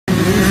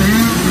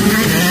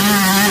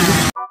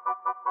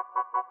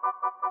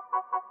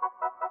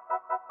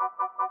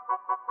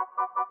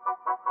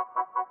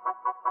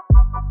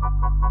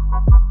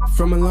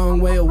From a long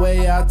way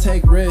away, I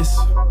take risks.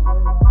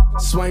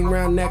 Swing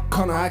round that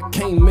corner, I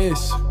can't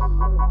miss.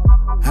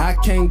 I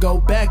can't go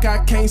back,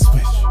 I can't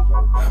switch.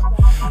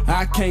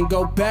 I can't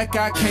go back,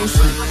 I can't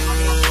switch.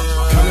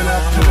 Coming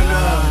up, coming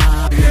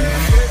up.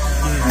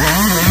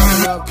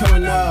 Coming up,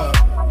 coming up.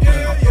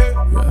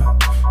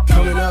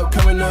 Coming up,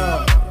 coming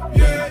up.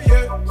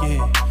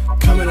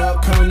 Coming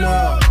up, coming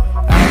up.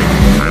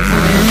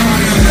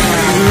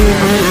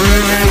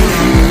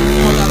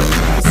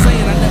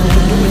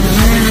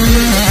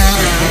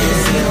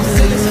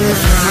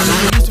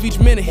 Each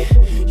minute,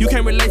 you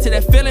can't relate to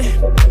that feeling.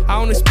 I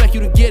don't expect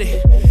you to get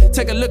it.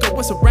 Take a look at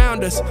what's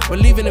around us.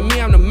 Believing in me,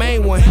 I'm the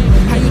main one.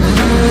 How you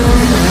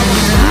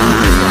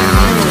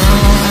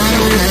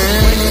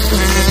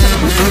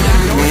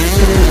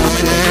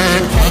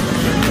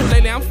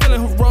lately I'm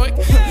feeling heroic.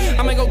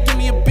 I may go give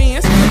me a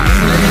Benz.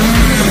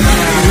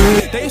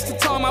 They used to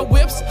tall my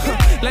whips.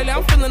 Lately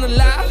I'm feeling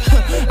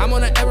alive. I'm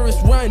on an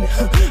Everest run.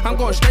 I'm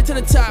going straight to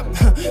the top.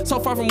 So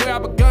far from where I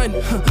begun.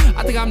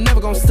 I think I'm never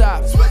gonna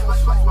stop.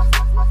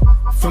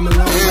 From a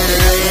long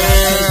way